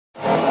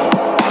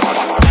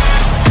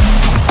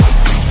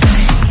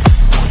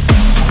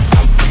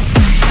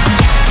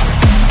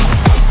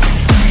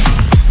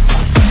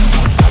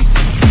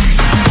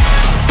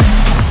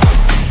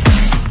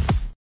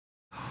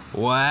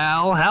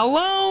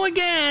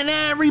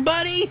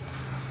everybody!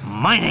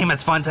 My name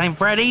is Funtime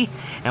Freddy,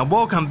 and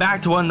welcome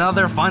back to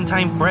another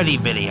Funtime Freddy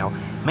video.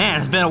 Man,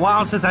 it's been a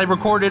while since I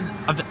recorded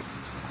a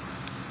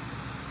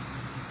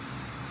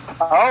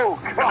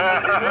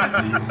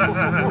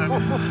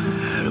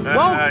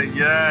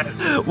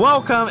yes.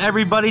 Welcome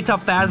everybody to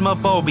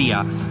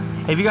Phasmophobia.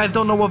 If you guys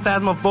don't know what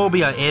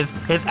Phasmophobia is,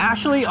 it's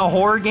actually a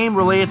horror game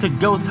related to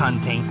ghost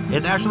hunting.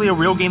 It's actually a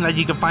real game that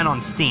you can find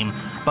on Steam,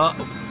 but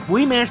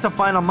we managed to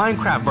find a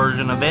Minecraft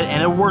version of it,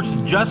 and it works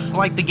just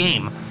like the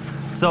game.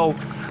 So,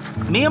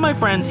 me and my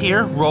friends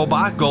here,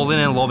 Robot, Golden,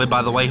 and Lobit,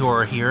 by the way, who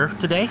are here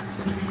today,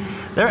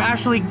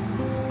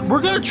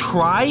 we're gonna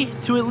try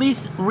to at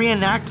least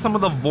reenact some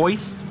of the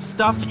voice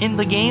stuff in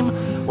the game,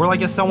 where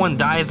like if someone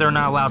dies, they're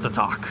not allowed to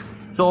talk.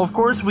 So of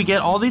course, we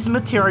get all these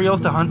materials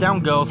to hunt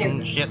down ghosts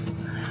and shit,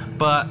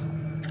 but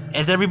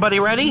is everybody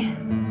ready?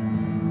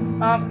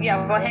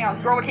 Yeah, but hang on.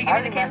 Robot, can you give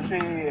me the cans?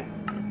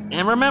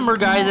 And remember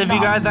guys, if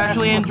you guys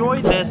actually enjoyed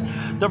this,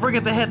 don't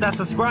forget to hit that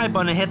subscribe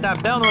button and hit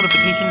that bell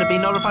notification to be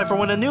notified for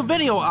when a new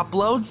video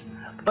uploads.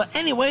 But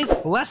anyways,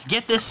 let's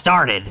get this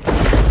started.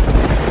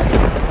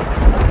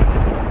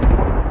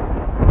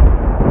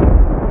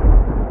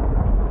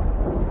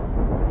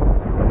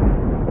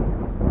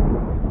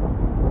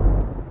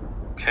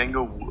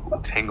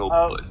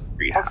 Tanglewood.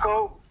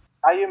 Also,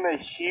 I am a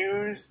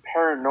huge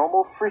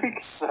paranormal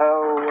freak,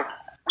 so...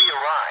 We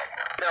arrived.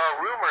 There are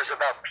rumors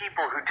about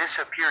people who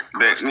disappeared.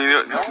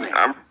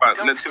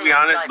 To be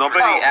honest,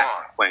 nobody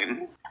asked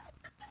Wayne.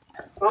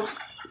 Oops.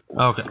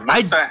 Okay.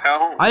 What the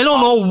hell? I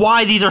don't know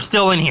why these are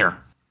still in here.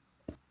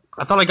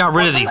 I thought I got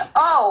rid of these.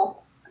 Oh,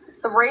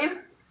 the rave?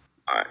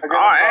 I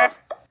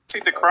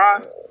take the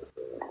cross.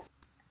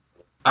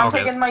 I'm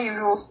taking my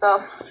usual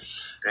stuff.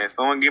 Okay,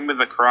 someone give me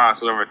the cross,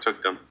 whoever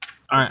took them.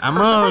 Alright, I'm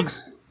gonna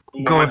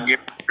go.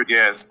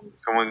 Yes,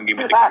 someone give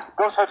me the cross.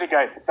 Ghost hunting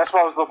guy. That's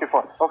what I was looking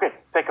for. Okay,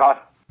 thank God.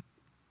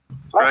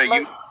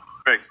 Alright,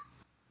 fixed.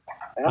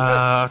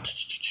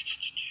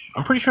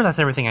 I'm pretty sure that's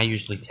everything I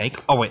usually take.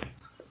 Oh wait,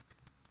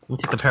 let me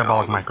take the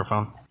parabolic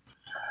microphone.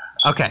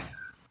 Okay,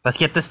 let's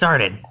get this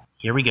started.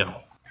 Here we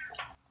go.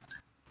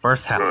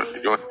 First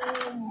house. Your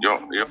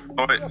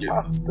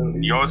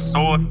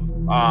soul.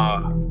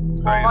 I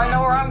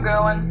know where I'm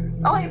going.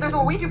 Oh, hey, there's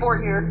a Ouija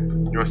board here.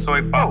 Your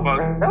soy papa.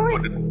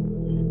 Really?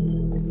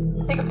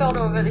 Take a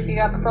photo of it if you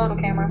got the photo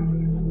camera.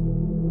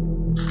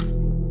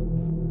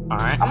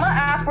 Alright. I'm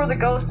gonna ask where the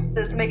ghost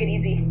is to make it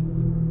easy.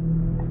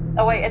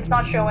 Oh wait, it's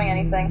not showing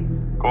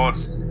anything.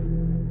 Ghost.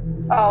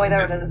 Oh wait,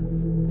 there it is.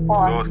 Hold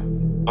on. Ghost.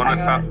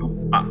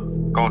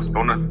 Ghost.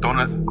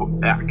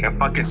 I can't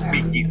fucking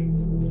speak these.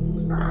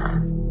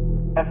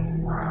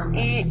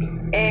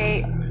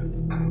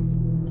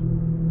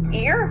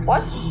 Ear?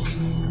 What?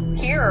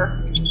 Here.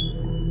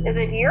 Is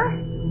it here?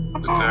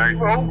 Sorry.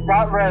 Oh,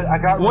 got red. I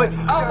got what? red.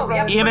 Oh,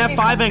 yeah. EMF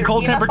 5 and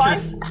cold EMF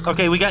temperatures. 5?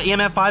 Okay, we got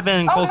EMF 5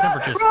 and cold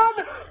temperatures.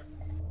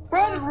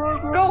 Run!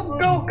 Go!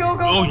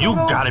 Oh, you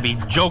gotta be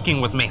joking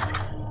with me.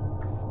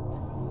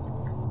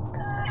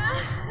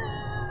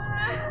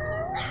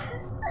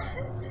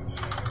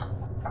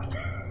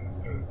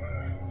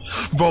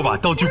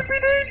 Robot, don't you...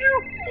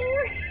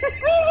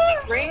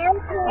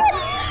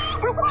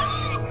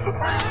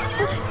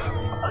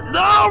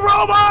 No,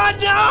 Robot,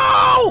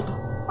 no!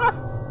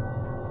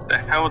 The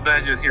hell did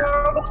I just hear?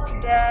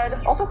 Robot's dead.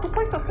 Also, who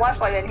placed a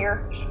flashlight in here?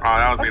 Oh,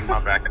 that was me in my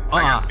back.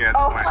 I got scared.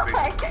 Oh, okay,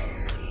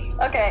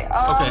 Okay,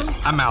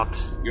 I'm out.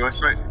 You're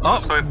soy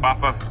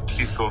papa.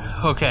 She's cool.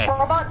 Okay.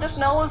 Robot, just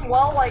know as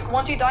well, like,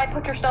 once you die,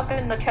 put your stuff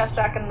in the chest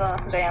back in the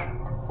van.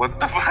 What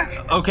the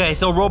fuck? Okay,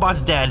 so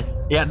Robot's dead.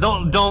 Yeah,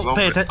 don't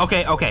pay attention.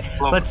 Okay.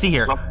 Let's see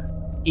here.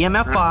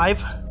 EMF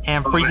 5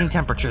 and freezing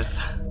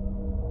temperatures.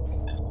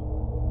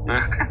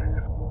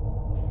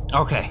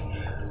 Okay.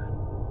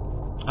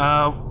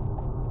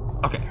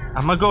 Okay.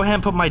 I'm gonna go ahead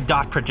and put my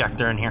dot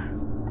projector in here.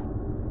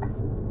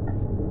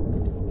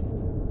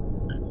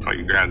 Oh,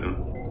 you grabbed him.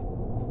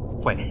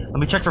 Wait, let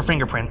me check for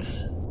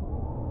fingerprints.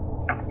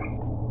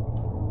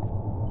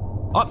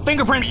 Oh,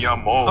 fingerprints!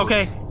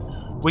 Okay.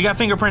 We got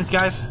fingerprints,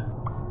 guys.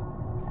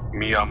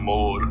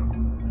 Mode.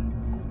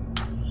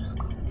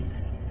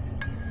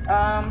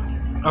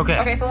 Okay.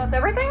 Okay, so that's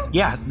everything?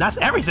 Yeah, that's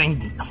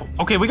everything.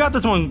 Okay, we got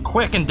this one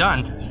quick and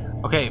done.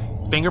 Okay,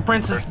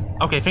 fingerprints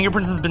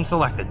has been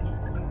selected.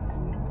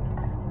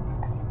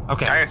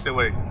 Okay. Cállese,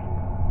 wey.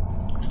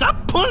 Stop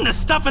putting this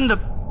stuff in the...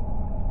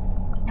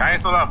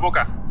 Cállese la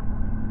boca.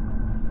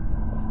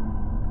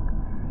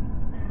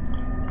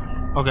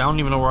 Okay, I don't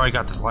even know where I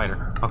got this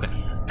lighter. Okay.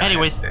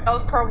 Anyways. That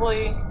was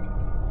probably...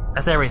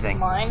 That's everything.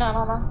 Mine, I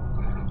don't know.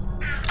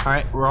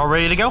 Alright, we're all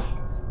ready to go?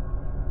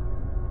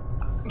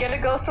 Get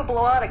a ghost to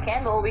blow out a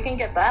candle. We can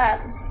get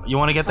that. You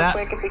want to get that?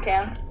 Real quick if we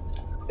can.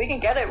 We can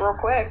get it real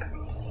quick.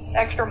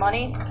 Extra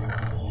money.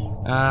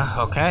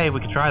 Okay, we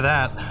could try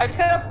that. I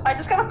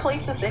just gotta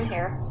place this in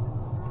here.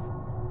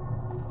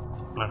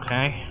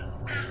 Okay.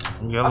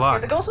 Good luck.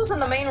 The ghost is in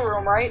the main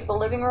room, right? The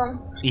living room?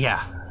 Yeah.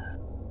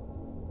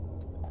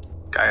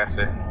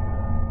 Cállese.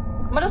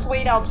 I'm gonna just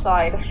wait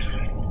outside.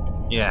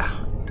 Yeah.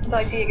 Until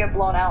I see it get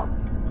blown out.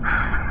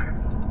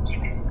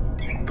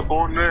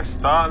 ¿Dónde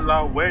está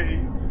la way?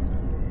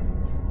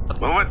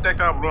 Muévete,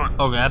 cabrón.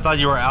 Okay, I thought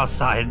you were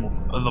outside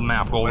of the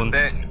map, Golden.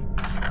 Muévete.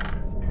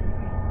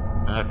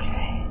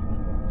 Okay.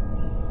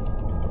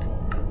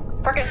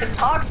 Freaking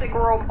toxic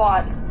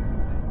robot.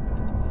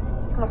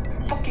 Gonna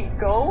fucking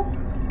go?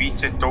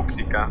 Pinche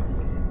tóxica.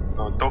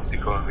 No,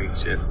 tóxico, I mean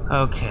shit.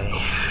 Okay.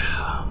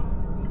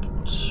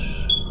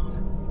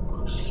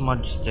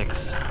 Smudge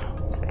sticks.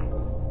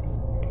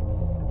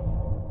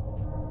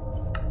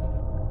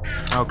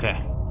 Okay.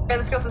 Yeah,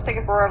 this ghost is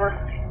taking forever.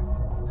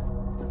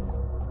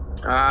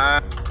 Yeah.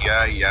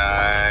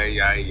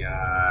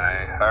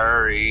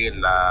 Hurry,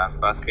 la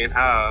fucking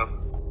hub.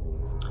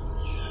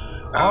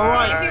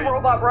 Alright. I see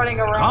robot running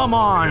around. Come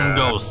on,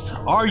 ghost.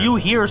 Are you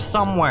here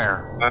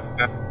somewhere?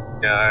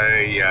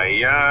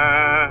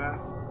 Yeah.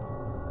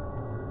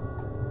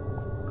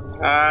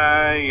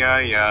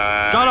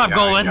 Shut up,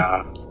 Golan.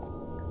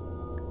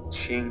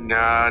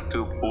 Chinga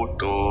tu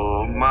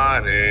puto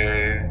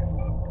madre.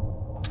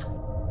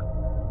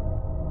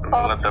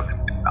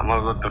 I'm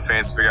gonna let the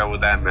fans figure out what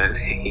that meant.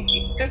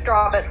 Just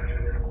drop it.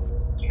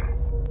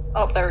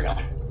 Oh, there we go.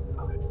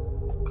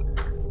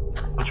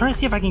 I'm trying to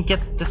see if I can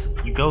get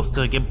this ghost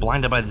to get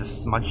blinded by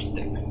this smudge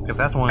stick, because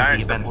that's one of the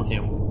events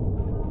too.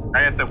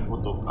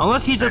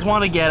 Unless you just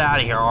want to get out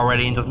of here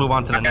already and just move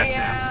on to the next map.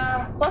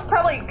 Yeah, let's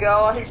probably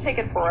go. He's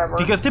taking forever.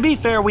 Because to be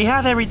fair, we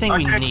have everything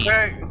we need.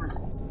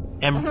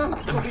 And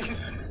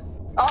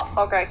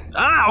oh, okay.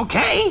 ah,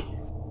 okay.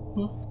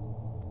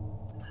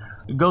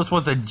 Ghost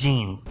was a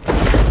gene.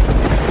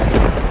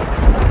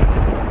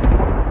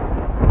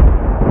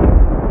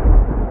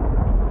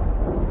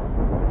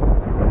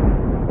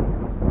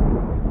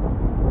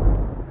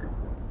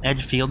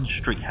 Edgefield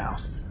Street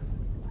House.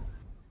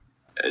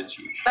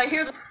 Edgy. I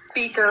hear the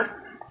speaker.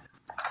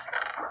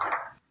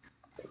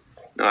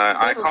 I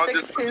Those are called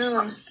sick this.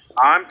 tunes.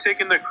 I'm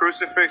taking the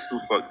crucifix. Who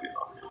fucked you?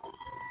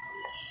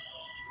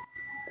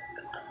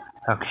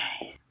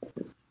 Okay.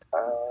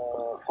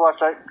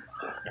 Flashlight.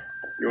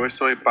 You're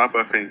soy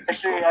papa things.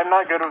 Actually, I'm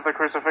not good with the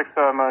crucifix,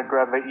 so I'm gonna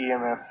grab the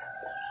EMF.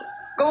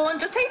 Go on,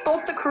 just take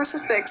both the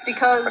crucifix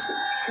because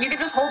you can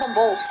just hold them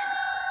both.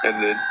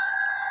 And then,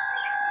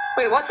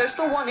 Wait, what? There's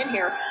still one in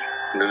here.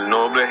 en el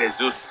nombre de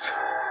Jesús,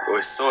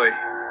 yo soy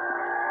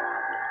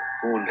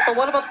un. But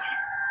what about?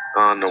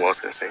 Oh no, what I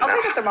was gonna say I'll now.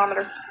 take a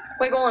thermometer.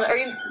 Wait, go on. Are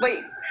you?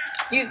 Wait.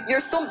 You're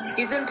still.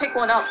 You didn't pick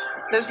one up.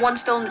 There's one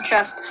still in the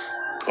chest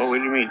Oh, what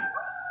do you mean?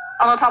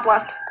 on the top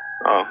left.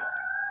 Oh,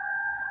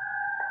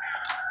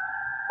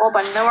 Well,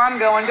 I know where I'm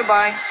going.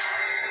 Goodbye.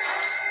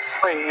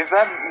 Wait, is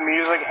that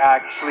music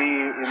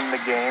actually in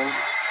the game?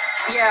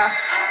 Yeah.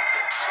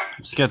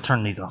 Just gotta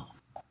turn these off.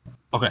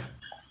 Okay.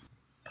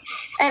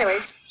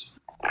 Anyways.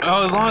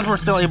 Oh, as long as we're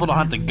still able to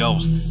hunt the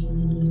ghosts.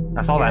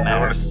 That's all that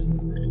matters.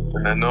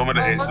 en el nombre de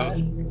Well, Jesús.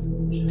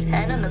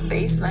 10 in the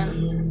basement.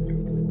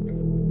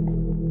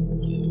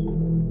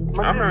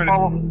 I remember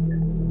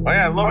Oh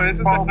yeah, love it. This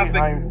is the house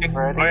behind that.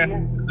 Freddy.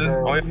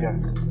 Oh yeah.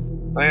 Yes.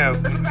 Oh yeah.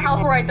 This is the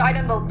house where I died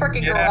in the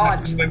freaking Yeah,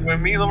 garage. like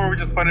when me and Lover were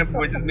just putting up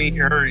with just me and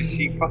her,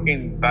 she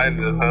fucking died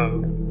in this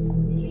house.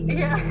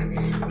 Yeah.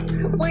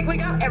 Like, we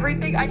got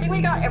everything. I think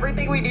we got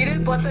everything we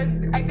needed, but then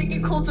I think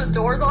you closed the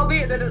doors on me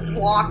and then it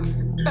locked.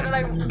 And then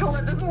I told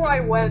it, this is where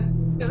I went.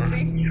 You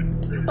see?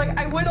 Like,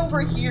 I went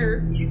over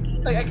here.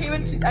 Like, I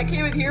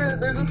came in here,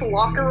 and there's this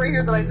locker right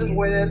here that I just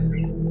went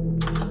in.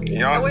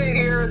 I went in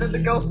here, and then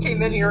the ghost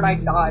came in here, and I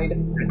died.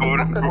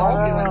 What the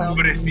doll doing now?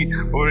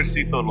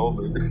 Pobrecito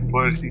Lover.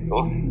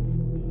 Pobrecito.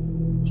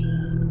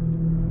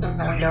 Oh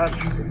my god.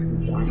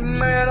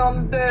 Man, I'm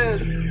dead.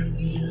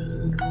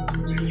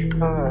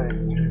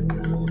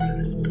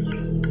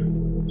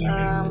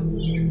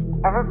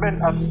 Haven't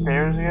been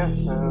upstairs yet,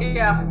 so.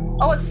 Yeah.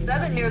 Oh, it's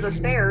 7 near the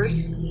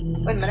stairs.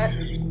 Wait a minute.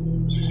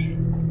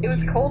 It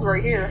was cold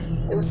right here.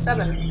 It was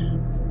 7.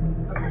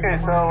 Okay,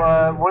 so,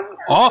 was.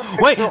 Oh,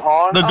 wait!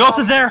 On? The ghost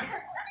is there!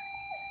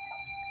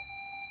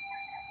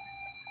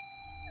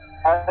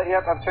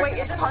 Yep, I'm checking. Wait,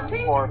 is it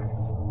hunting? It's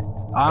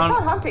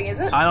not hunting,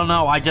 is it? I don't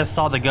know, I just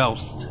saw the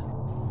ghost.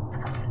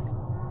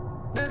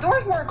 The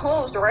doors weren't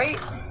closed, right?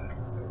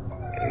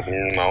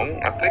 No,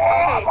 I think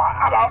Okay.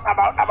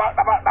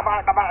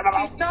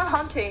 She's not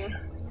hunting.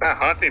 not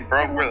hunting,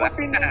 bro. Relax.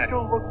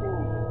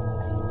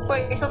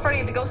 Wait, so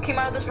Freddy, the ghost came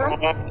out of this room?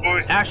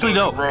 Actually,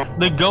 no.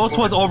 The ghost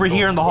was over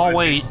here in the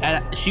hallway,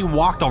 and she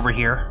walked over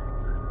here.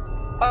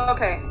 Oh,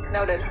 okay,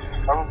 noted.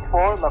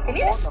 You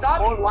need to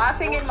stop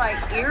laughing in my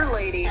ear,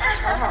 lady.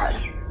 God.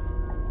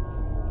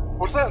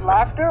 Was that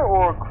laughter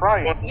or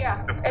crying? Yeah,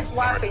 it's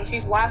laughing.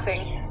 She's laughing.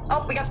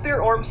 Oh, we got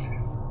spirit orbs.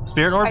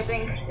 Spirit orbs? I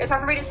think. It's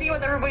hard for me to see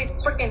with everybody's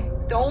freaking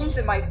domes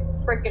in my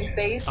freaking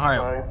face.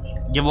 Alright,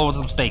 give Lola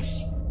some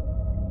space.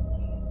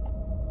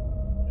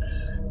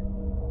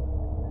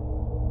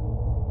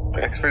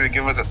 X-ray to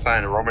give us a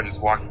sign. Robert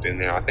just walked in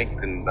there. I think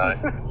didn't die.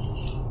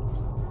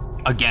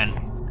 Again.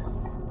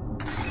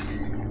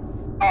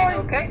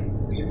 Okay.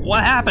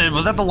 What happened?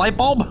 Was that the light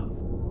bulb?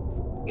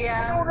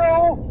 Yeah. Oh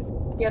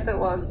no! Yes, it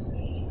was.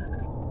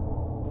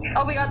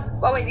 Oh, we got.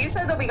 Oh, wait, you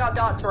said that we got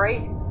dots, right?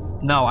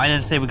 No, I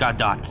didn't say we got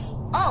dots.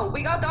 Oh,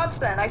 we got dots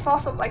then. then. I saw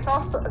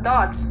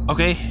dots.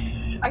 Okay.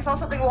 I saw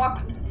something walk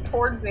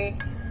towards me.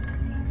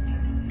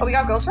 Oh, we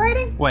got ghost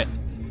riding? Wait.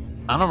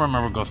 I don't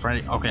remember ghost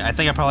riding. Okay, I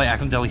think I probably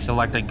accidentally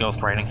selected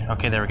ghost riding.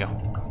 Okay, there we go.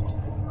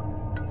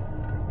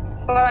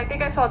 But I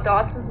think I saw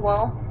dots as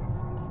well.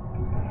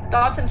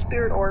 Dots and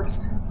spirit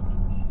orbs.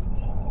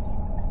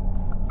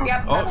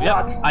 Yep, that's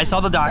dots. I saw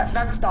the dots.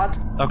 That's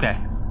dots. Okay.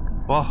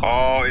 Well.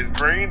 Oh, is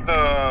bringing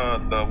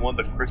the one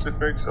the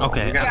crucifix? Oh,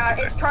 Okay. Yeah,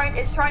 it's trying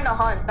to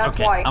hunt. That's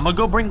Okay, why. I'm gonna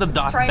go bring the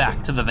dots trying back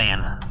to the van.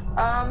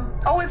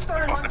 Oh, it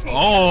started hunting.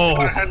 Oh.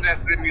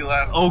 That did me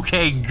laugh.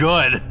 Okay,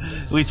 good.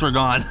 At least we're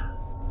gone.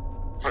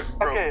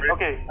 Bro,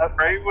 Okay.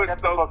 Ray was I got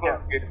so the book,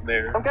 close to getting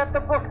there. I got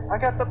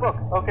the book.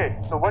 Okay,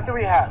 so what do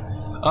we have?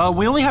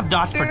 We only have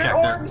dots Spirit projector.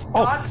 orbs,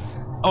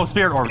 dots. Oh,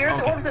 spirit orbs. Spirit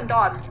Okay. orbs and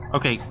dots.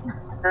 Okay.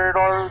 Spirit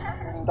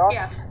orbs and dots?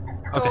 Yeah.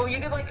 So Okay. you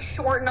could like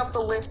shorten up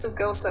the list of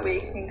ghosts that we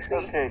can see.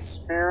 Okay,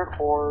 spirit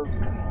orbs,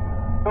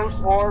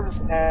 ghost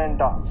orbs, and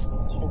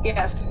dots.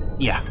 Yes.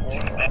 Yeah.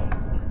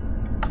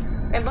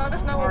 And let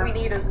us know what we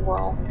need as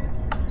well.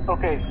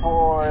 Okay,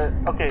 for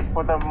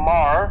the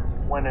Mar,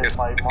 when it's Yes.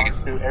 like Mar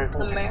do everything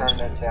The to mare? turn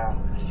it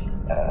down.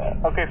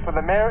 Okay, for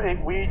the mare,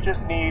 we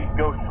just need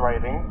ghost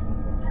writing.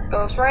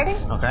 Ghost riding?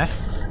 Okay.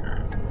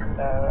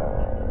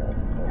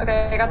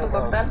 Okay, I got the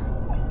book then.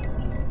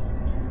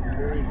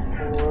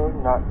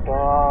 Not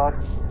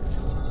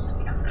dots.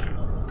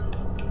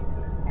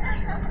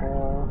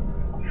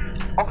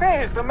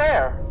 Okay, it's the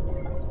mare.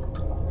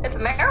 It's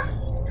a mare?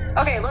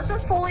 Okay, let's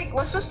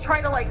just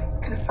try to like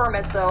confirm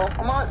it though.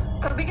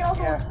 Because we can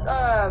also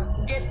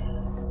get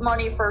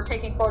money for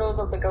taking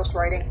photos of the ghost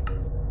writing.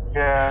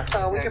 Yeah.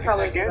 So we should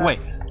probably do that. Wait,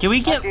 can we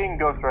get Getting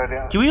ghost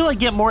writing. can we like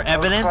get more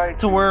evidence try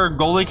to where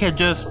Goldie can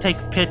just take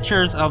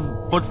pictures of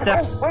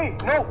footsteps? Oh wait,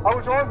 no, I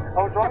was wrong.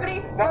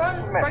 Tiffany, It's not run!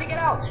 the mare. Ready, get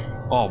out!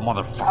 Oh, I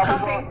motherfucker.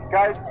 was wrong.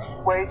 Guys,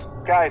 wait,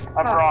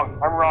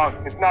 I'm wrong.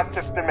 It's not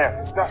just the mare.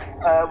 It's not.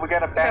 We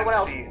got a Okay, what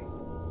else? banshee.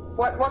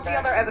 What's the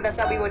other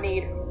evidence that we would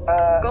need?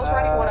 Ghost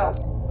writing, what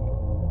else?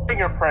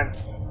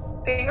 Fingerprints.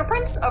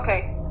 Fingerprints? Okay.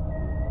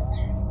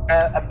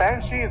 A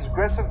banshee is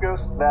aggressive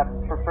ghost that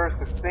prefers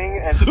to sing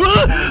and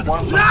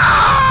one. No!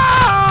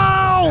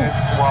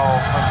 Well,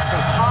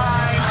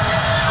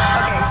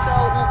 Okay, so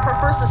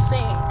prefers to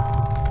sing.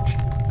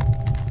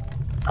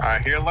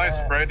 Here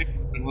lies Freddy.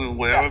 Who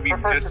will ever be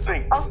prefers to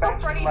sing. Also,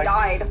 Freddy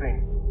died.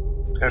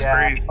 That's Yeah.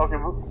 crazy. Okay,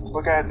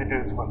 we're gonna have to do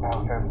this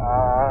without him.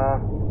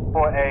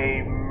 For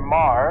a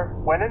Mar,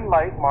 when in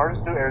light,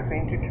 Mars do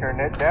everything to turn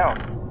it down.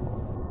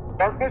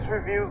 Darkness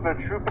reveals their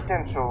true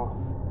potential.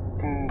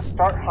 And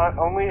start hunt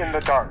only in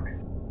the dark.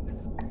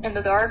 In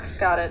the dark?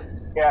 Got it.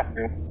 Yeah.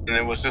 And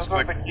it was just Those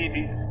are like the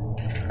key.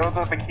 Those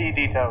are the key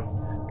details.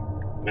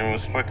 it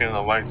was flicking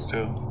the lights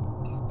too.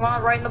 Come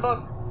on, write in the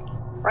book.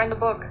 Write in the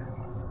book.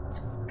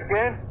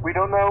 Again, we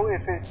don't know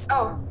if it's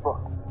Oh.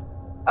 book.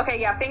 Okay,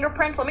 yeah,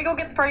 fingerprints. Let me go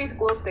get Freddy's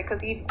glow stick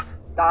because he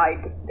died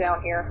down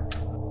here.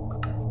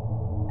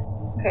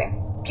 Okay.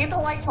 Keep the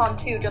lights on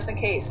too, just in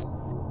case.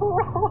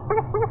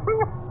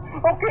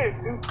 Okay,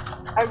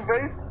 I'm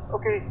very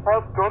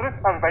Gordon.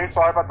 I'm very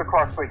sorry about the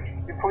cross link.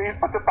 You please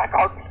put it back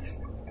on.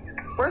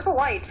 Where's the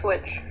light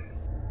switch?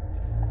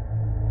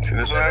 See,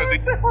 this is what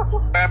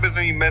happens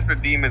when you mess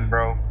with demons,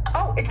 bro.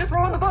 Oh, it just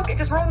wrote in the book. It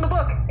just wrote in the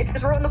book. It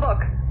just wrote in the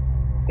book.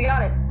 We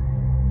got it.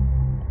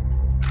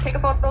 Take a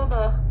photo of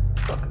the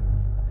book.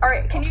 All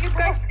right, can you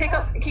guys pick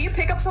up? Can you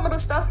pick up some of the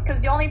stuff?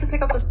 Because y'all need to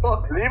pick up this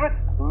book. Leave it.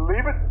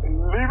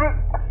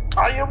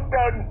 I am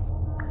done.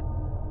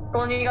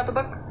 Roland, you got the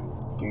book?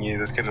 Yeah,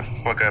 let's get the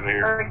fuck out of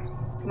here. All right,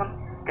 come on.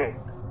 Okay.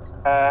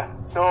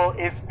 So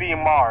it's the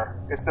Mar.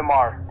 It's the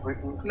Mar.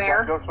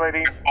 Mare? Ghost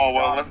writing. Oh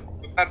well, let's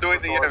not do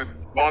anything yet.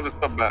 All this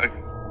stuff back.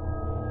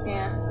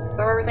 Yeah,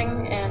 throw everything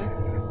in.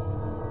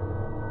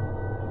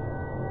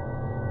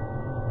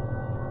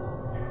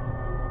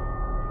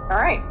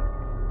 Alright.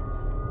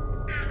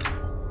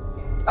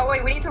 Oh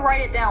wait, we need to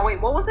write it down. Wait,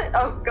 what was it?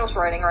 Oh, ghost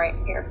writing right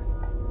here.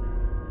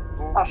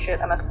 Oh shit,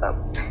 I messed up.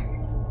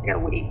 I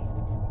gotta wait.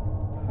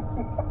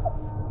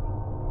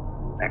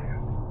 There.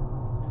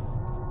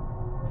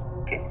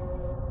 Okay.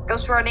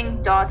 Ghost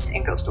writing, dots,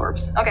 and ghost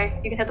orbs. Okay,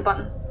 you can hit the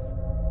button.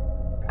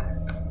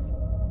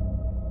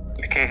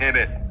 I can't hit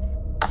it.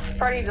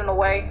 Freddy's in the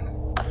way.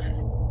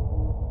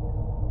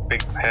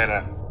 Big head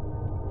up.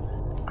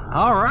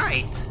 All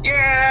right.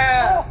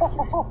 Yeah!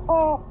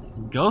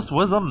 Ghost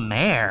was a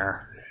mare.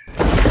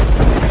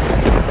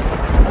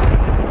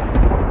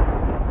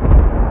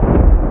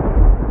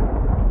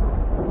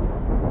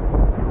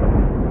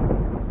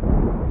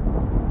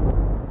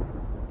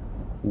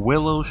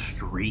 Willow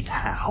Street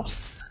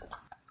House.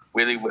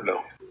 Willy Willow.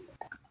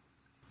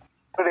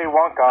 Willy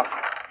Wonka.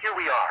 Here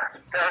we are.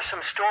 There are some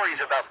stories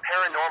about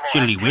paranormal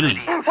Chilly Willy.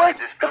 activity inside Wait,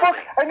 this the book.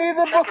 building. I need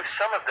the Check book. if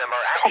some of them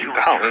are Calm actually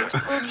down. true.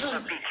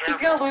 He's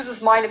gonna lose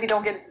his mind if he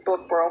don't get his book,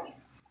 bro.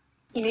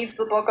 He needs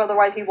the book,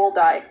 otherwise he will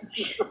die.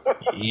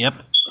 Yep.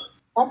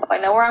 Oh, I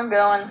know where I'm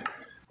going.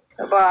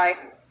 Goodbye.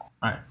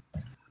 All right.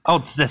 Oh,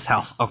 it's this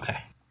house. Okay.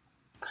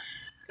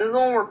 This is the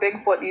one where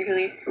Bigfoot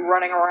usually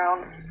running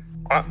around.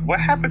 What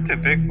happened to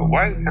Bigfoot?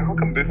 How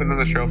come Bigfoot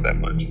doesn't show up that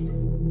much?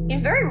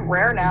 He's very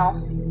rare now.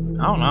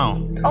 I don't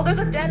know. Oh,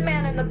 there's a dead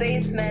man in the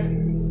basement.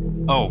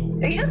 Oh.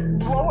 He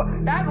just lowered.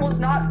 That was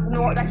not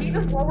normal. He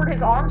just lowered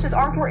his arms. His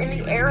arms were in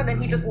the air, and then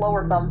he just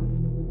lowered them.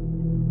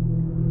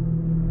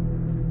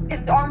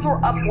 His arms were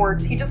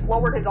upwards. He just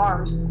lowered his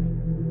arms.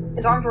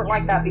 His arms weren't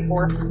like that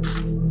before.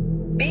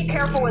 Be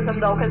careful with him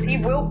though, because he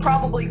will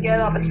probably get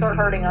up and start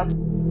hurting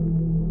us.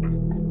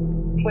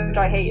 Which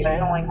I hate. It's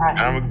annoying.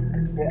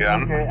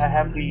 Okay, I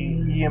have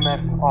the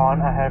EMF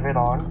on. I have it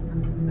on.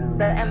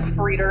 The EMF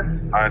reader.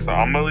 Alright, so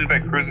I'm gonna leave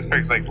that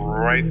crucifix like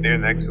right there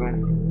next to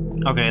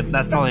him. Okay,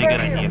 that's probably a good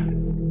idea.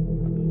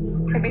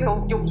 Maybe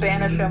you'll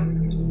banish him.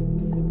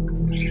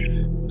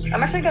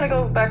 I'm actually gonna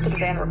go back to the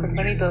van real quick.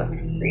 I need to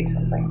read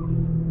something.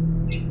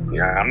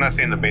 Yeah, I'm not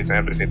seeing the base. I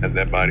have to see that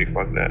dead body.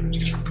 Fuck that.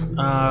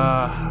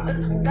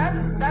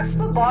 That's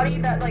the body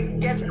that like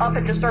gets up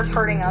and just starts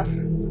hurting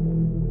us.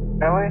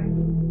 Really?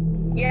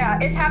 Yeah,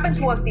 it's happened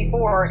to us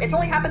before. It's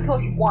only happened to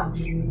us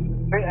once.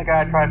 Wait, I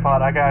got a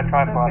tripod. I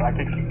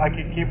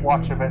can keep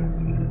watch of it.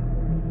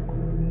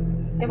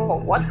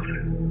 What?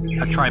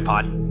 A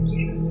tripod.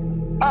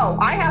 Oh,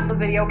 I have the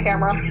video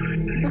camera.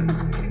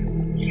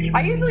 I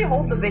usually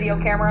hold the video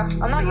camera.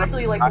 I'm not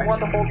usually like the one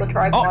to hold the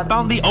tripod. Oh,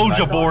 found the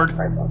Ouija board.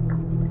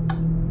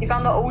 You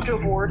found the Ouija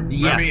board?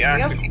 Yes. Are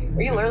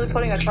you literally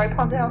putting a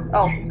tripod down?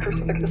 Oh,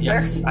 crucifix is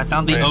there. I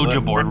found the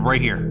Ouija board right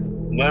here.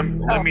 Let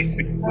me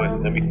speak. Let me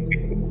speak.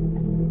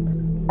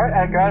 Alright,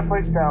 I got it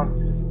placed down.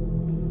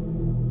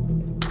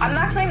 I'm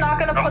actually not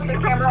gonna put the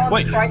camera on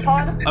the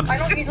tripod. I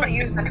don't usually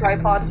use the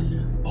tripod.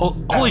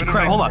 Holy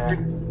crap, hold up. I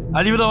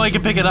didn't even know I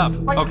could pick it up.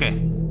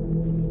 Okay.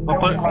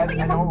 Holding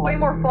it looks way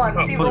more fun.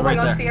 See, we're going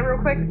to see it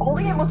real quick.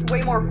 Holding it looks way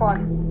more fun.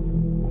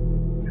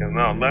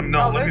 No,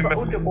 there's the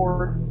Ouija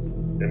board.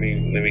 Let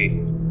me.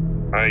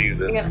 I use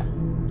it. Yep,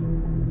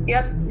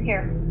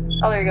 here.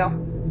 Oh, there you go.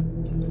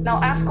 Now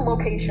ask a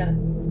location.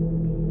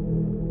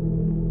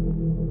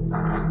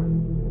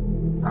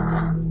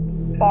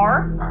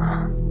 Far?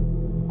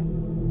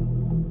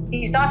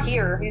 He's not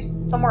here. He's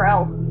somewhere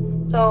else.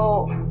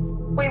 So,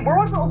 wait, where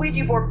was the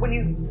Ouija board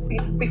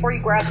before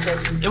you grabbed it?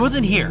 It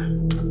wasn't here.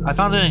 I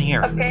found it in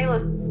here. Okay,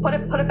 let's put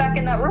it back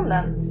in that room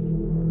then.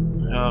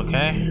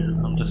 Okay,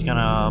 I'm just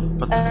gonna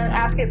put this. And then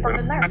ask it from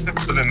in there. Ask it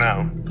for the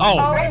now.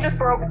 Oh, it just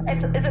broke.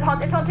 It's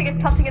hunting.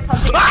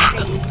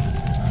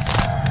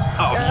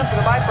 Oh, Yeah,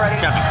 goodbye, Freddy.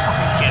 you gotta be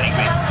fucking kidding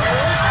me.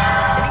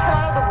 Did he come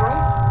out of the room?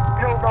 I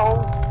don't know.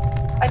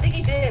 I think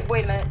he did.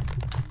 Wait a minute.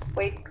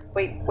 Wait.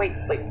 Okay,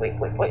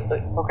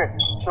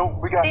 so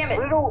we got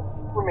little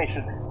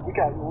information.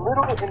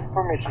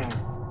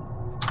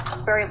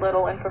 Very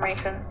little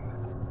information.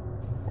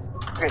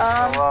 Okay,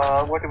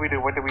 so what do we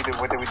do?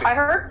 I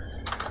heard.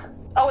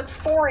 Oh,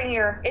 it's 4 in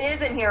here. It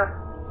is in here.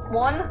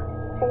 1,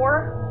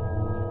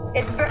 4.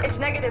 It's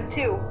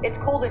 -2. It's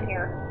cold in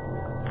here.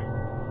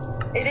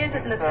 It is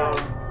in this room.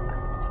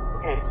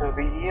 Okay, so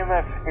the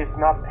EMF is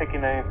not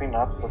picking anything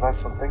up, so that's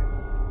something.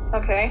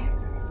 Okay.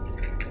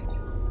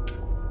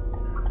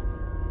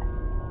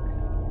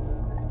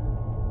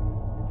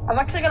 I'm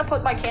actually gonna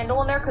put my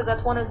candle in there because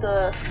that's one of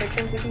the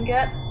missions we can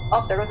get.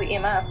 Oh, there goes the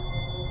EMF.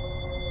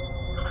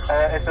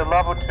 It's a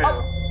level 2.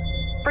 Oh,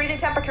 freezing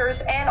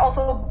temperatures and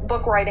also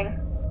book writing.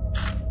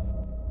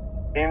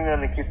 I'm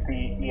gonna keep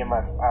the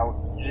EMF out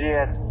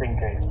just in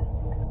case.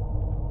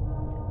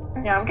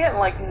 Yeah, I'm getting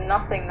like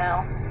nothing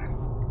now.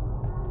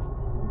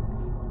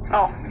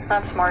 Oh,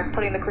 that's smart.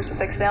 Putting the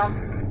crucifix down.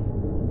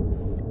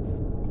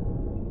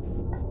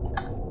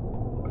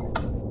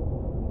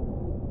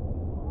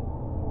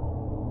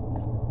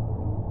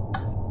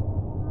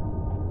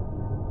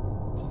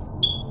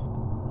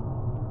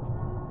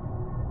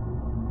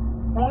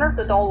 I wonder if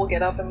the doll will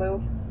get up and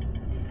move.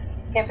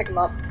 Can't pick him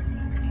up.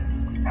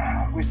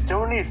 We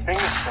still need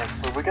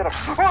fingerprints, so we gotta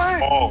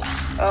fight! Oh.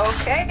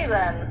 Okay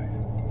then.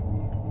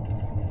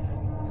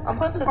 I'm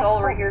putting the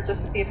doll right here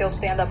just to see if he'll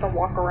stand up and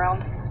walk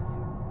around.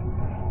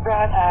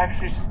 That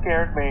actually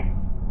scared me.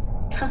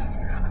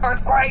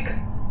 Earthquake!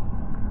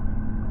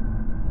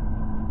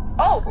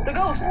 Oh, the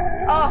ghost!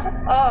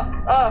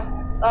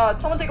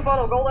 Someone take a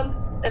photo, Golden.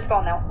 It's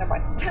gone now. Never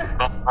mind.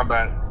 Oh, my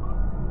bad.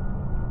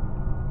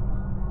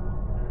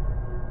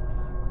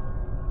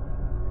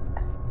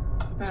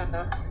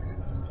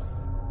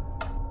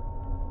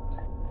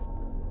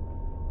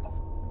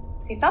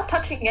 He's not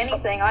touching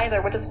anything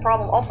either, which is a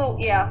problem. Also,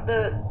 yeah,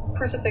 the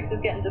crucifix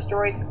is getting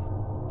destroyed.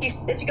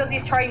 It's because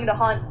he's trying to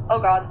hunt. Oh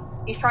god.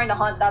 He's trying to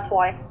hunt, that's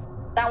why.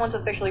 That one's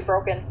officially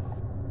broken.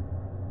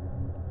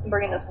 I'm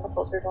bringing this one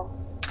closer to him.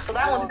 So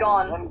that one's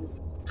gone.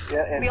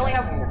 Yeah, We only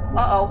have...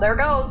 Uh-oh, there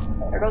goes.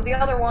 There goes the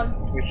other one.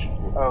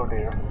 Oh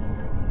dear.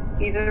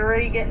 He's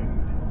already getting...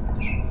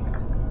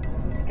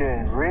 He's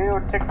getting real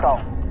ticked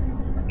off.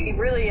 He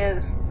really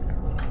is.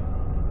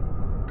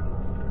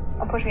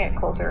 I'm pushing it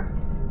closer.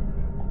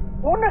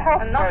 I wonder how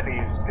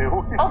Freddy's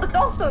doing. Oh, the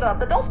doll stood up!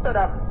 The doll stood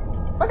up!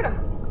 Look at him!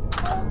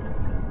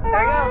 There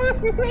he goes.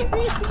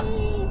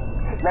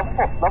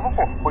 Level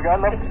 4. We got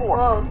level 4. It's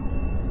close.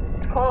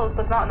 It's close,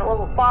 but it's not in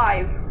level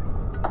 5.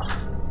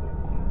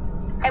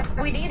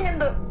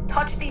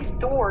 touch these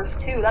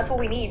doors too. That's what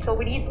we need. So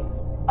we need.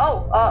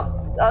 Oh,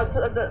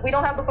 we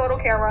don't have the photo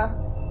camera.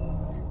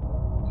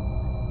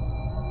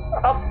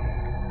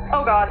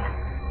 Oh God.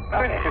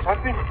 Okay. Is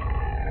hunting?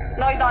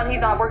 No, he's not.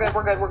 He's not. We're good.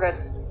 We're good. We're good.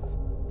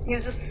 He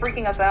was just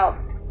freaking us out.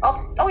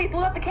 Oh, he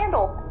blew out the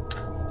candle.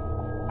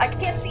 I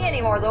can't see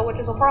anymore though, which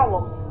is a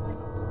problem.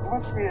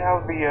 Let's see how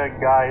the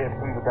guy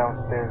from the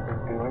downstairs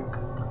is doing.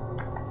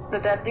 The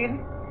dead dude?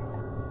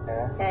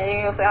 Yes. Yeah, you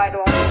can go say hi to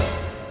him.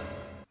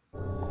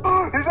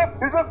 He's up!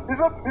 He's up!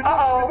 He's up! He's up!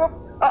 He's up!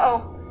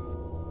 Uh-oh.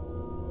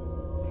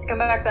 Come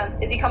back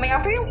then. Is he coming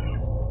after you?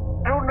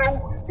 I don't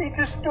know. He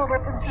just stood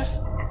up and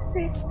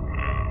he's...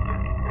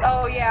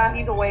 Oh yeah,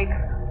 he's awake.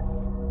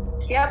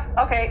 Yep,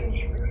 okay.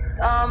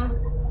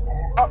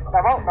 Oh,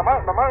 I'm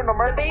out.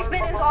 The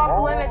basement is off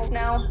limits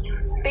now.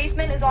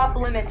 Basement is off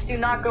limits. Do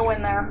not go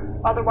in there.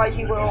 Otherwise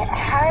you will It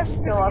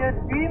has to kill be us.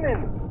 a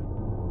demon.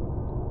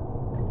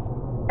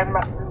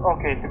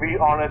 Okay, to be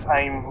honest,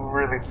 I'm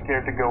really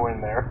scared to go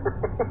in there.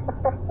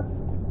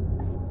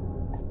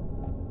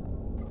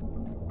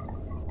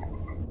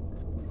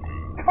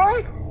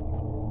 Hi!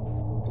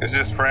 It's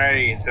just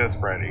Freddy. It's just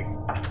Freddy.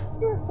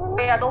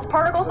 Yeah, those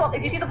particles,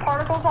 if you see the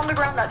particles on the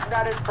ground,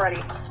 that is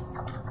Freddy.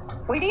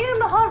 We need him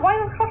to hunt. Why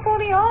the fuck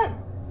won't he hunt?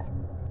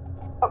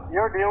 Oh,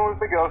 you're dealing with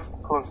the ghost.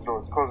 Close the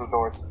doors. Close the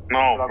doors.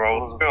 No, Not bro.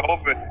 close the- Still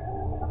open.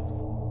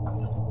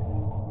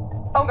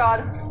 Oh God.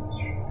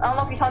 I don't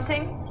know if he's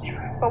hunting,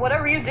 but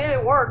whatever you did,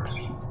 it worked.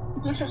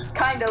 It's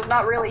kind of,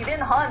 not really. He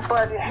didn't hunt,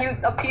 but he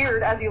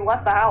appeared as you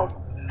left the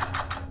house.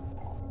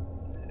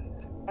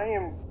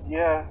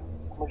 Yeah.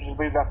 I'll just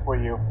leave that for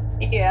you.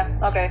 Yeah,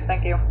 okay,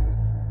 thank you.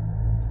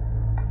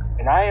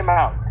 And I am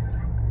out.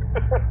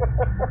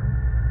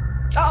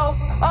 Uh-oh,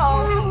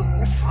 uh-oh.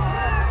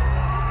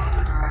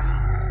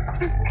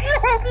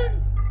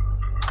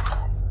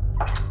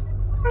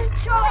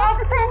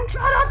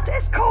 Shut up,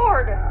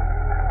 Discord!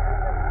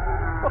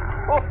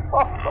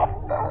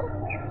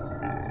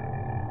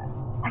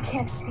 I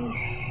can't see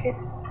shit.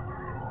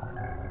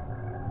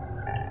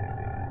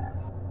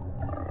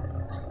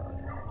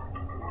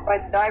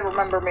 I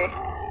remember me.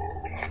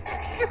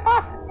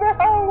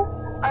 No!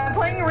 I'm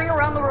playing Ring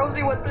Around the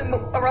Rosie with the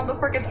around the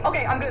frickin'.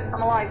 Okay, I'm good.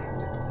 I'm alive.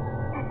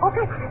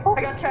 Okay. I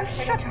got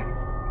checked.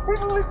 We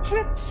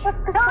legit shut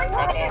the No, he's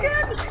hitting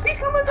again! He's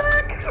coming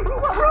back!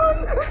 Run!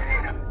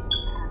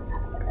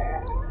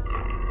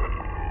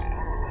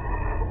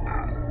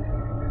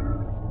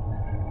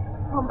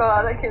 Oh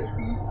God, I can't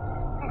see.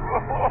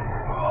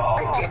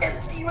 I can't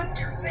see with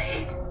your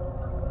face.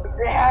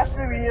 It has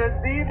to be a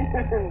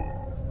demon.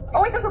 Oh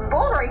wait, there's a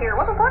bone right here.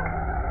 What the fuck?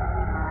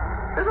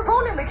 There's a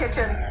bone in the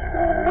kitchen.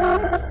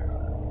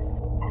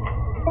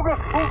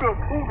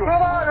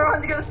 Robot, run!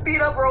 You gotta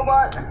speed up,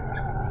 robot.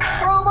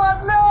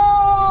 Robot,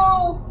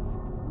 no!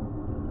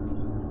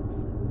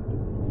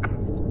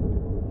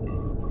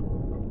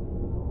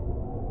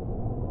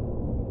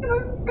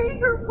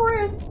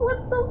 Fingerprints. What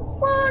the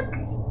fuck?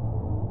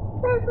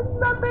 There's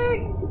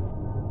nothing.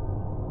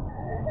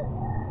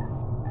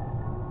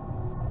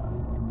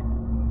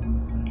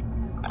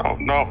 Oh,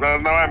 no,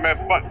 that's not what I meant.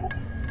 Fuck.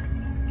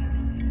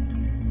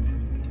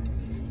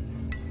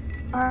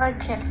 I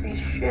can't see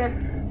shit.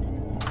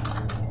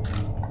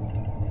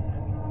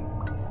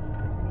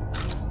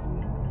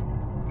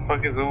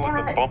 Fuck is it with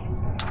the bone?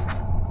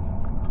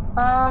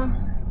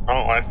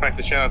 Oh, I smacked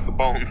the shit out of the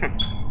bone.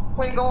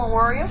 Where you going?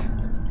 Where are you?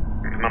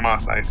 I'm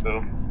outside still.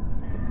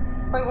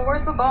 Wait, well,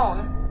 where's the bone?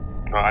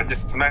 Oh, I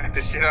just smacked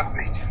the shit out of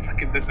it. It just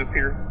fucking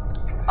disappeared.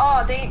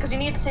 Oh, dang it, because you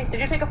need to take.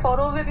 Did you take a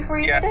photo of it before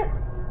you did it?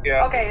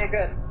 Yeah. Okay, yeah,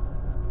 good.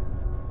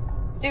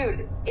 Dude,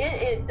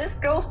 this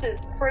ghost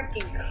is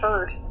freaking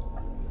cursed.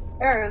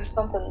 There is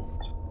something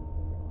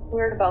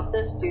weird about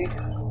this dude.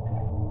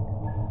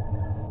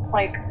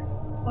 Like,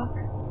 fuck.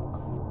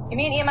 Give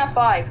me an EMF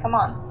 5, come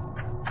on.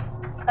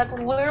 That's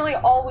literally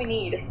all we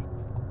need.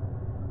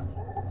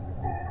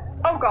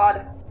 Oh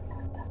God.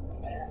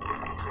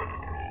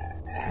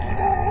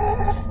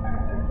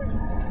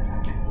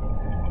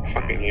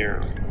 Fucking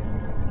here.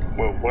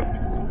 Whoa, what?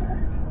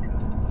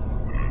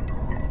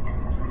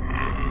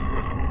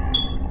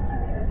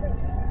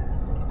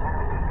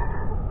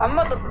 I'm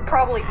about to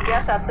probably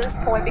guess at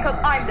this point because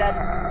I'm dead.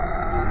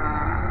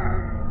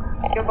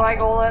 Goodbye,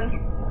 Golden.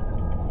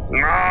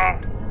 No!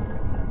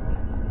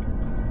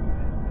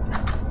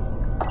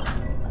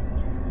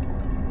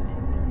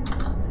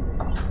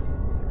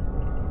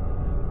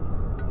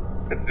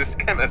 This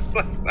kinda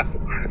sucks now.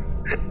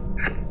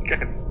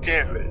 God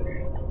damn it.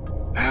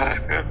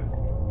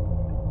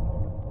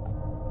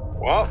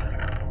 Well,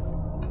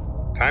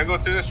 time to go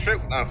to the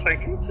strip. I'm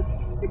like,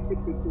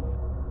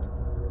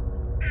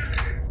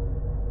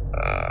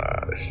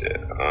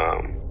 shit.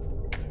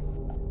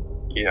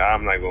 Yeah,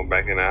 I'm not going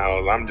back in the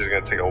house. I'm just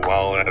gonna take a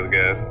while, I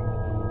guess.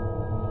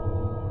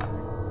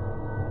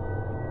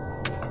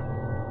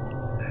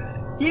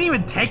 You didn't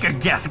even take a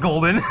guess,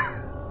 Golden.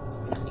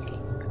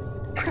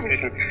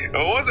 It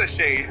was a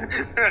shade.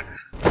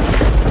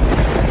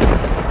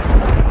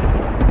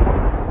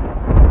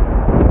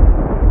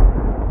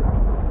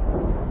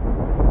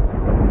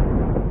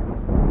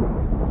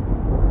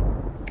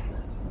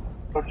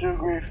 Would you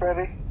agree,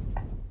 Freddy?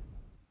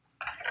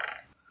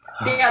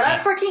 Yeah,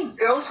 that freaking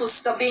ghost was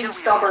being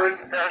stubborn.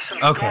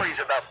 Okay,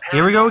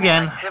 here we go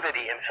again.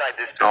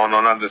 Oh no,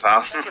 not this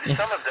house. Some of them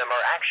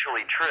are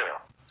actually true.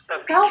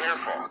 But be House?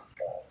 careful.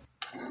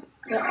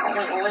 Yeah, I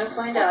want to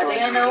find out. I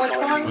think I know which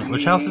one.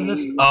 Which house is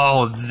this?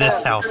 Oh,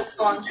 this house. This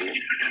one.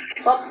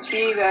 Oh,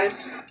 see you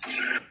guys.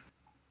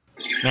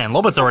 Man,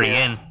 Lobot's already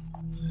in.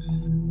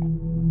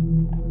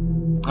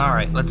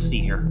 Alright, let's see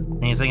here.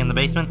 Anything in the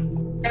basement?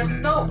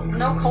 There's no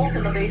cult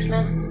in the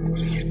basement.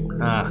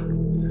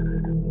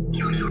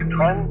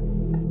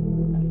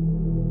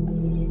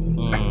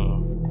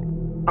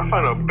 I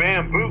found a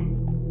bamboo.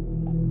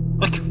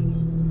 Look.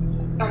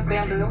 Oh,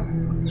 bamboo.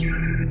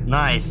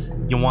 Nice.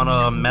 You want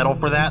a medal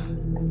for that?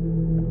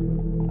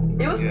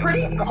 It was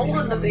pretty gold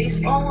in the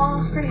basement. Oh, well,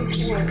 it was pretty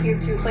cool up here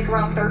too. It's like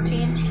around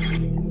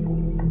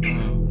 13. 19,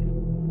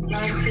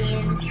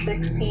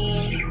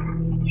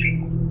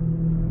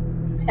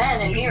 16.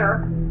 10 in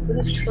here.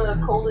 This is the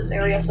coldest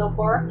area so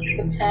far.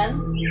 With 10.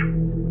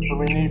 So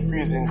we need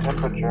freezing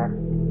temperature.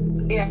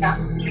 Yeah.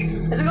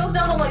 If it goes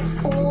down to like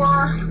 4,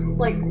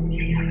 like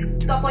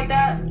stuff like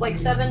that, like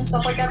 7,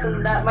 stuff like that,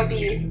 then that might be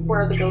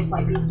where the ghost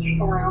might be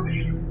around.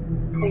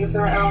 Like if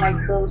they're around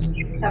like those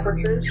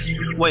temperatures.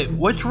 Wait,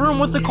 which room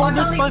was the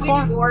coldest by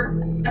far?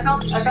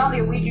 I found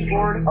the Ouija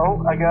board.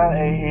 Oh, I got a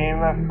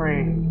EMF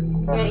free.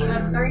 Yeah,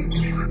 EMF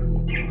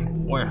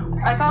 3. Where?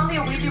 I found the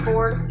Ouija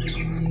board.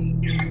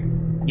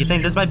 You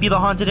think this might be the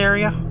haunted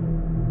area?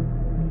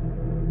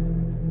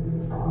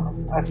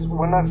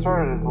 When I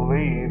started to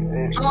leave,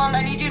 Hold on,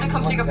 I need you to come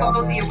take a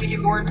photo of the Ouija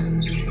board.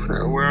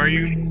 Where are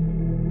you?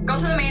 Go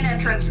to the main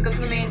entrance. Go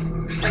to the main,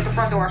 like the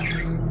front door.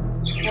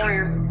 Over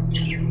here.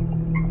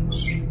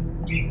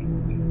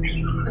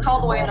 It's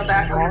all the way in the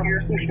back over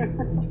here.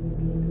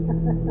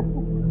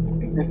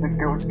 Is the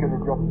ghost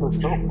gonna drop the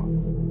soap?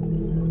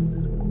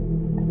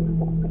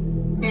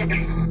 Yeah.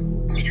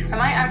 I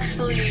might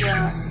actually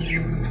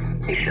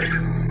take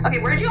this.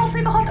 Okay, where did you all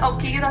say the haunt? Oh,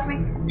 can you give that to me?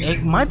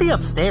 It might be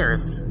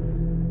upstairs.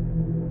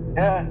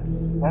 Yeah,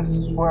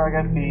 that's where I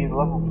got the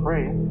level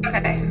 3.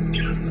 Okay.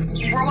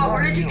 Robot,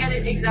 where did you get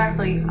it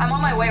exactly? I'm on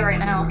my way right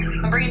now.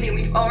 I'm bringing the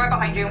Ouija. Oh, I'm right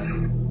behind you.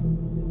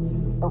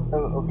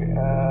 Okay,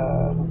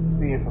 let's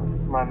see if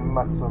my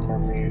muscle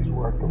memory is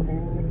working.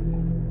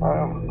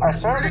 I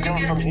started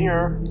going from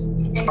here.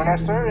 When I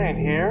started in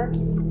here,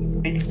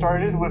 it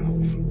started with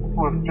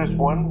just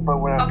 1,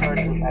 but when I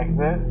started with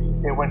exit,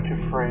 it went to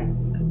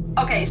 3.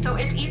 Okay, so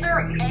it's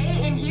either A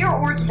in here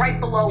or it's right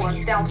below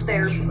us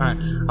downstairs. Alright,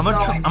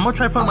 I'm gonna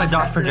try putting my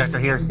dot projector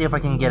here, see if I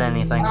can get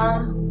anything.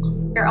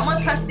 Here, I'm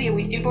gonna test the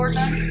Ouija board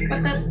then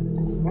with it.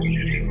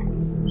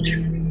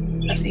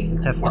 Let's see.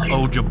 Test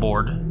the Ouija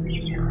board.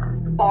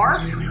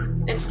 Far?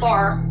 It's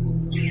far.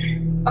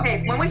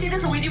 Okay, when we see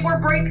this Ouija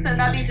board break, then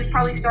that means it's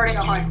probably starting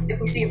a hunt.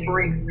 If we see it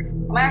break, I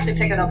might actually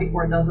pick it up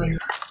before it does it.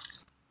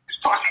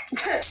 Fuck!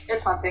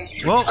 It's hunting.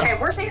 Well, okay,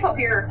 we're safe up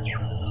here.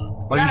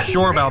 Are you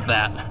sure about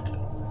that?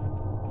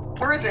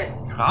 Where is it?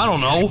 I don't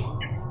know.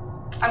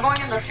 I'm going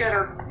in the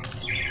shitter.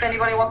 If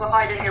anybody wants to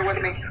hide in here with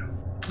me.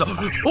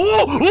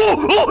 Oh!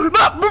 Move! No!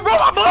 Robot!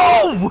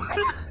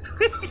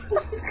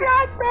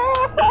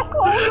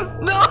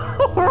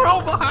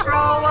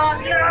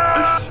 Robot,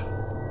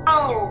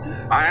 no!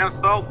 I am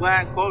so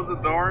glad. Close the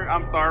door.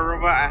 I'm sorry,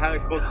 Robot. I had to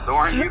close the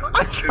door. And I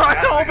tried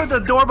to open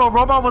the door, but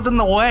Robot was in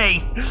the way.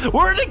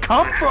 Where did it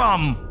come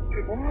from?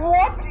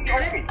 What?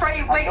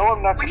 Freddy, wait. I know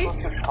I'm not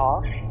supposed to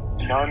talk.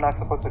 No, I'm not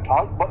supposed to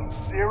talk, but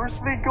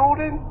seriously,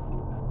 Golden?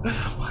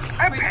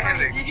 I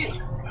panicked.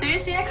 Did you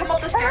see it come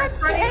up the stairs,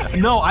 Freddy?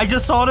 No, I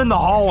just saw it in the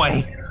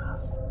hallway.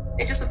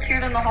 It just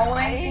appeared in the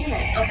hallway? Damn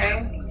it.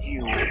 Okay.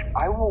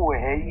 I will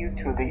hate you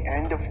to the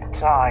end of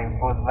time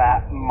for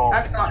that moment.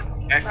 That's not.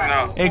 That's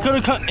enough. It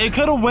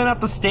could have went up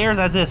the stairs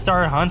as it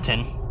started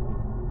hunting.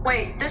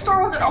 Wait, this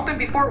door wasn't open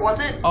before, was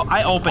it? Oh,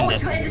 I opened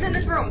it. It's in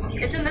this room.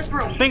 It's in this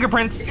room.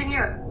 Fingerprints. It's in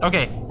here.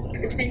 Okay.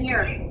 It's in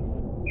here.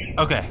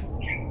 Okay.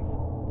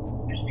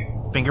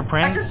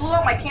 Fingerprints. I just blew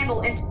out my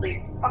candle instantly.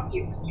 Fuck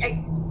you. Hey,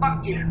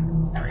 fuck you.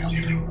 There we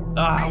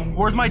go.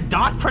 Where's my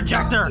DOS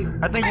projector?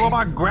 I think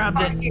Robot grabbed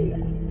Fuck it. you.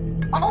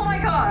 Oh my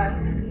god.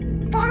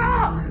 Fuck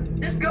off.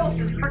 This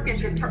ghost is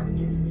freaking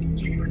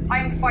I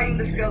am fighting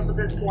this ghost with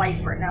this light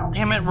right now.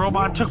 Damn it,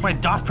 Robot took my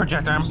DOS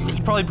projector.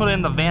 He probably put it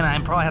in the van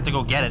and I probably have to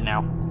go get it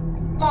now.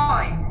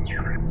 Fine.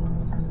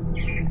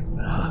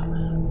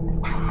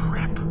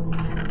 Crap.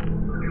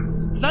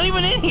 It's not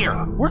even in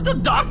here. Where's the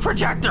DOS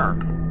projector?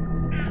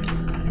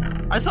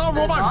 I saw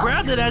Robot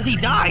grabbed it as he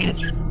died.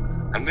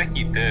 I think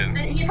he did.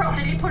 Did he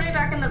put it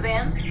back in the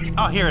van?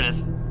 Oh, here it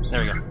is.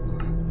 There we go.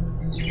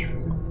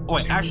 Oh,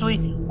 wait, actually...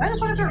 Why the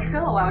fuck is there a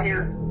pillow out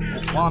here?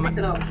 Well, I'm Pick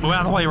it up.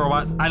 out of the way,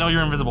 Robot. I know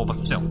you're invisible, but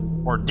still.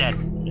 Or dead.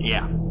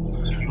 Yeah.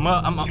 I'm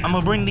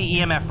gonna bring the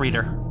EMF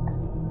reader.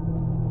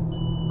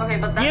 Okay,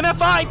 but that's... EMF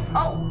 5!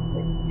 Oh!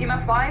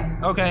 EMF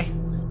 5? Okay.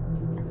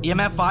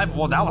 EMF 5?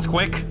 Well, that was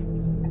quick.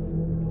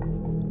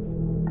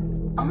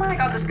 Oh my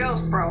god, this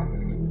ghost, bro.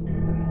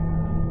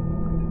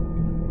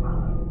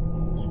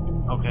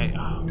 Okay.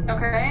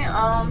 Okay,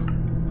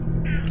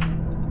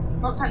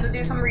 well, time to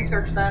do some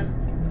research then.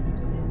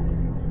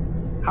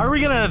 How are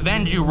we gonna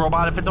avenge you,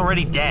 robot, if it's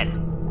already dead?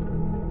 I'm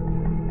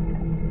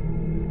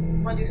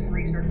gonna do some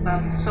research then.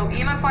 So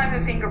EMF 5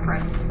 and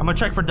fingerprints. I'm gonna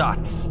check for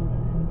dots.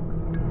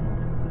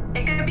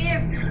 It could be a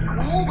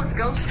ghoul with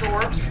ghost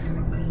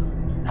orbs.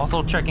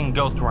 Also checking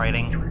ghost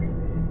writing.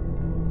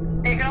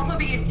 It could also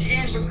be a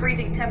djinn with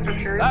freezing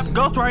temperatures.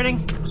 Ghost writing!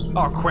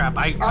 Oh crap,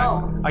 I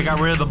got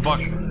rid of the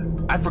book.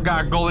 I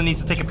forgot Golden needs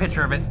to take a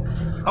picture of it.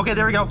 Okay,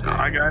 there we go.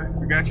 I got it.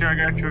 I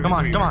got you. Come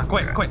on,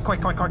 quick.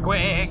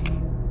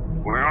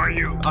 Where are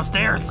you?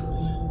 Upstairs.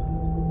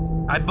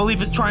 I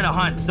believe it's trying to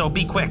hunt, so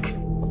be quick.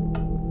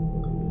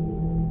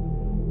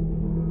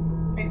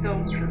 Okay, so...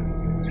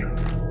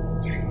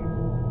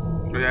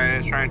 Yeah,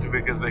 it's trying to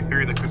because like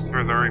 3 of the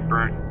Christophers are already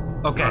burnt.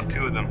 Okay.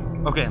 2 of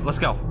them. Okay, let's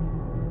go.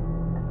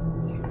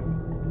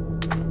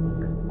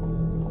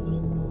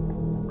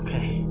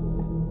 Okay.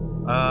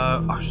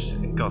 Oh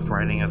shit, ghost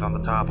writing is on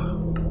the top.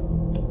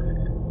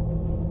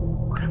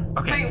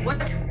 Okay.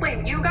 Wait,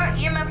 you got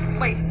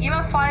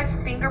EMF 5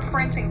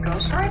 fingerprints and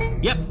ghost writing?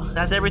 Yep,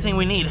 that's everything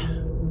we need. I'm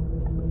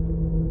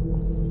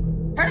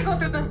trying to go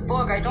through this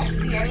book, I don't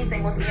see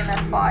anything with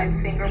EMF 5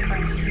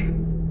 fingerprints.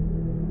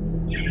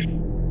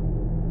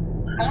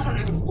 Unless I'm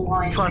just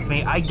blind. Trust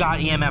me, I got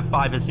EMF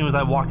 5 as soon as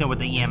I walked in with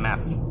the EMF.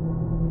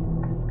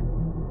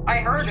 I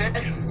heard it.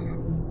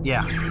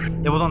 Yeah,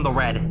 it was on the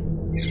red.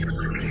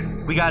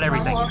 We got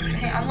everything.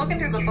 I'm looking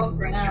through the book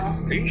right now.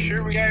 Are you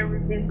sure we got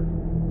everything?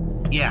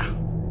 Yeah.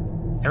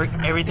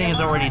 Everything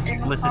is already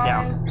listed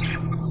down.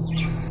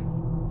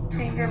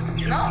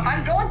 No,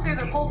 I'm going through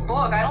this whole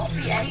book. I don't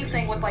see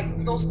anything with like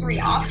those 3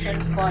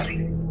 options, but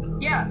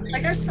yeah,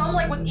 like there's some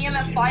like with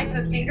EMF 5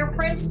 and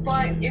fingerprints,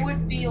 but it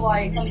would be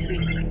like, let's see.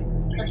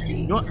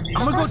 You know what?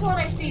 The first one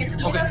I see is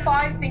EMF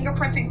 5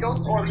 fingerprints and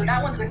ghost orbs, and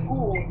that one's a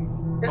ghoul.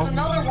 There's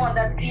another one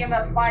that's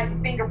EMF 5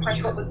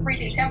 fingerprints, but with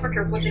freezing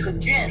temperatures, which is a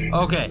djinn.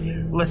 Okay,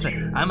 listen,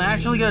 I'm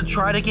actually gonna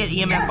try to get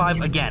EMF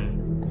 5 again.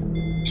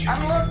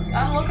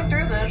 I'm looking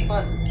through this,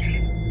 but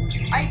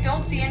I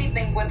don't see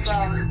anything with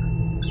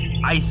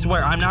I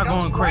swear, I'm not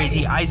going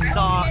crazy. I don't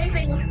see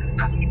anything with,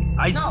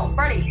 no,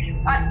 Freddy,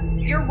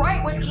 you're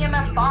right with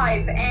EMF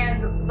 5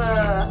 and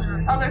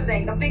the other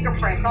thing, the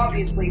fingerprints,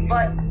 obviously,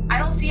 but I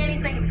don't see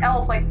anything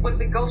else like with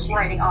the ghost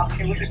writing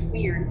option, which is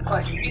weird.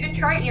 But you can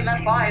try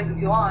EMF 5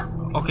 if you want.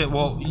 Okay,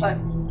 well, but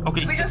okay.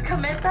 Should we just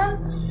commit then?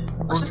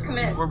 Let's just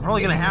commit. We're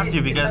probably gonna have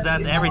to because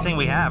that's everything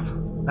we have.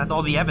 That's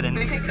all the evidence.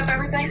 Did we pick up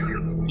everything?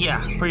 Yeah,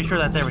 pretty sure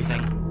that's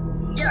everything.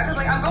 Yeah, because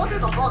like I'm going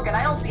through the book and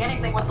I don't see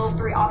anything with those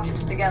 3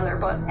 options together,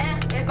 but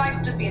it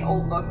might just be an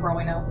old book for all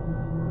we know.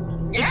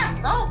 Yeah,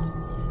 no.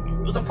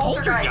 It was a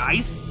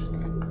poltergeist.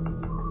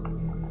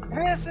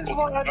 This is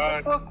what the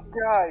book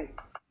guy.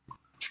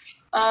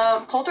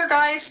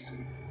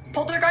 Poltergeist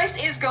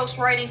is ghost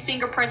writing,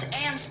 fingerprints,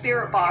 and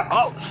spirit box.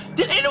 Oh,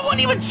 did anyone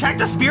even check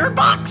the spirit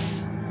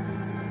box?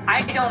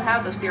 I don't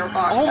have the spirit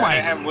box. Oh my! I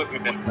have with me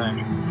this time.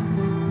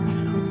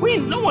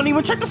 No one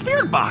even checked the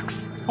spirit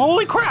box.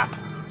 Holy crap!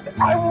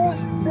 I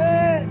was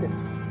dead.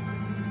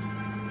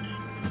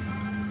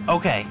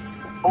 Okay. I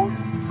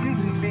was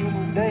busy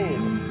being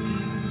dead.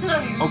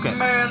 Okay,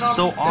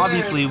 so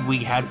obviously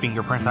we had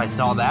fingerprints, I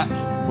saw that.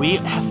 We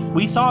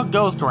saw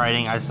ghost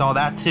writing, I saw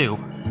that too.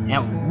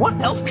 And what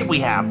else did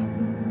we have?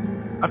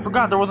 I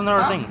forgot, there was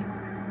another thing.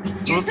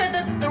 You said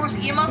that there was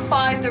EMF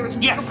 5, there was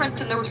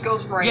fingerprints, and there was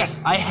ghost writing.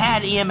 Yes, I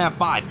had EMF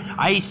 5.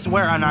 I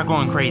swear I'm not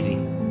going crazy.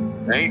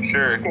 Are you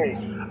sure? Okay.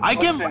 I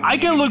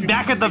can look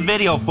back at the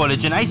video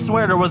footage and I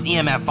swear there was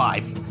EMF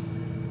 5.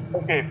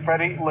 Okay,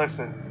 Freddy,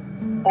 listen.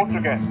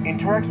 Poltergeist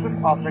interacts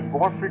with objects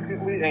more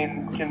frequently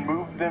and can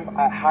move them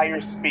at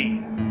higher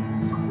speed.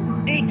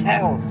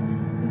 Details!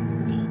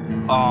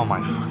 Oh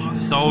my fucking...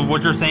 So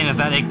what you're saying is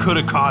that it could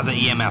have caused an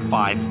EMF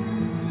 5.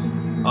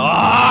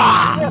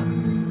 Ah!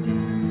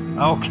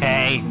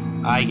 Okay,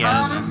 I get it.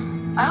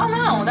 I don't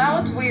know, that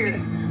was weird.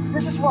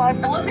 This is why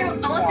Unless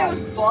it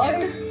was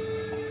bugged.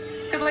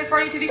 Because, like,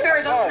 Freddy, to be fair,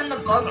 it does tend to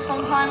bug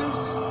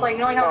sometimes. Like,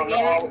 knowing how the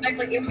game is,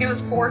 sometimes, like, if you give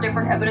us 4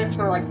 different evidence,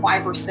 or, like,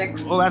 5 or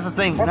 6. Well, that's the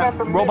thing.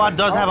 Robot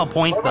does have a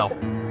point, though.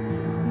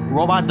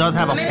 Robot does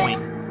have a point.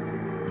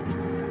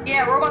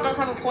 Yeah, Robot does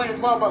have a point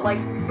as well, but,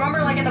 like,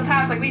 remember, like, in the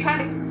past, like, we've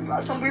had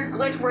some weird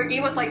glitch where it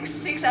gave us, like,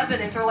 6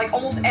 evidence, or, like,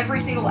 almost every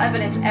single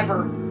evidence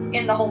ever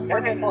in the whole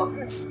freaking book.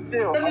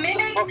 Still, the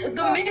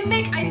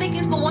mimic, I think,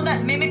 is the one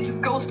that mimics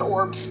ghost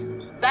orbs.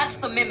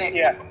 That's the mimic.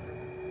 Yeah.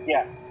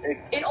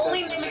 It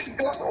only mimics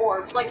ghost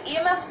orbs. Like,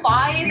 EMF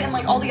 5 and,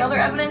 like, all the other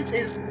evidence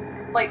is,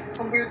 like,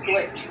 some weird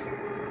glitch.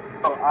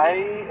 So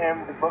I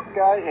am the book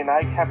guy, and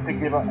I have to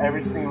give out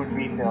every single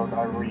details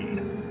I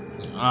read.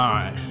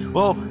 Alright.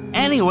 Well,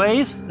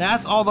 anyways,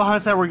 that's all the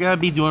hunts that we're gonna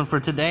be doing for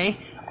today.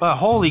 But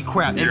holy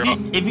crap,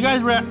 if you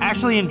guys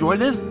actually enjoyed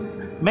this,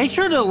 make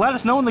sure to let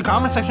us know in the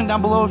comment section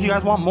down below if you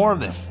guys want more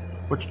of this.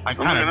 Which I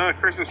kind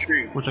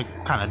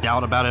of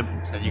doubt about it.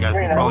 That you guys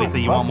will probably say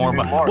you want more,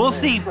 but we'll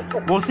see.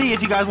 We'll see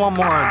if you guys want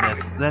more of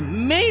this.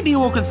 Then maybe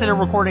we'll consider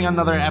recording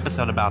another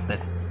episode about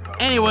this.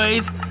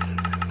 Anyways,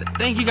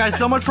 Thank you guys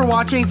so much for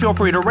watching. Feel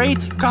free to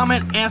rate,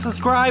 comment, and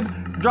subscribe.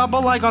 Drop a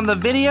like on the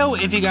video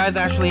if you guys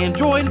actually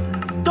enjoyed.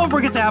 Don't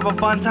forget to have a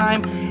fun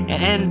time.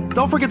 And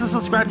don't forget to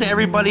subscribe to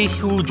everybody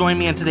who joined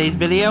me in today's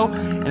video.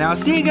 And I'll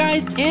see you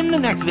guys in the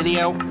next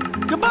video.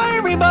 Goodbye,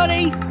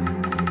 everybody!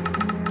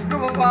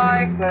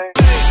 Goodbye.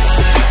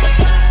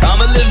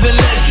 I'm a living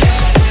legend.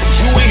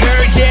 You ain't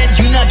heard yet,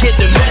 you not get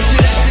the message.